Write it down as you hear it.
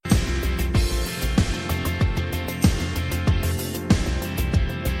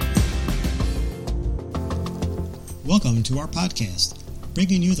Welcome to our podcast,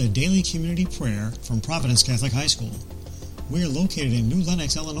 bringing you the daily community prayer from Providence Catholic High School. We are located in New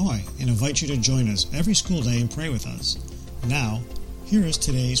Lenox, Illinois, and invite you to join us every school day and pray with us. Now, here is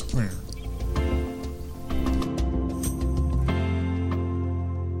today's prayer.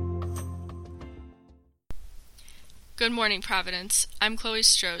 Good morning, Providence. I'm Chloe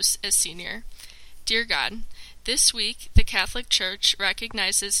Strauss, a senior. Dear God, this week the Catholic Church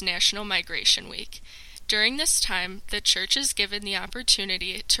recognizes National Migration Week. During this time, the Church is given the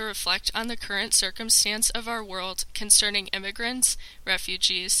opportunity to reflect on the current circumstance of our world concerning immigrants,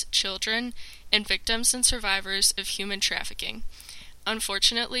 refugees, children, and victims and survivors of human trafficking.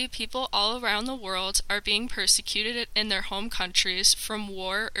 Unfortunately, people all around the world are being persecuted in their home countries from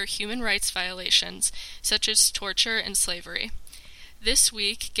war or human rights violations, such as torture and slavery. This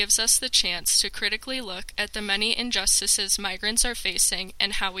week gives us the chance to critically look at the many injustices migrants are facing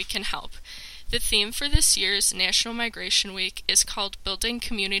and how we can help. The theme for this year's National Migration Week is called Building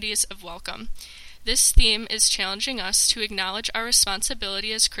Communities of Welcome. This theme is challenging us to acknowledge our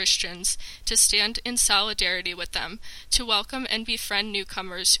responsibility as Christians to stand in solidarity with them, to welcome and befriend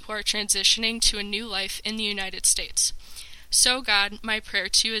newcomers who are transitioning to a new life in the United States. So God, my prayer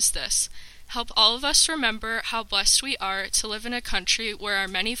to you is this: help all of us remember how blessed we are to live in a country where our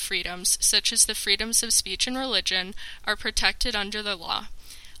many freedoms, such as the freedoms of speech and religion, are protected under the law.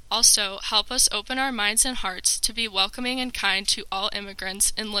 Also, help us open our minds and hearts to be welcoming and kind to all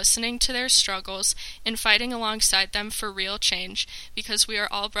immigrants and listening to their struggles and fighting alongside them for real change, because we are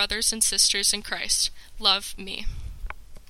all brothers and sisters in Christ. Love me.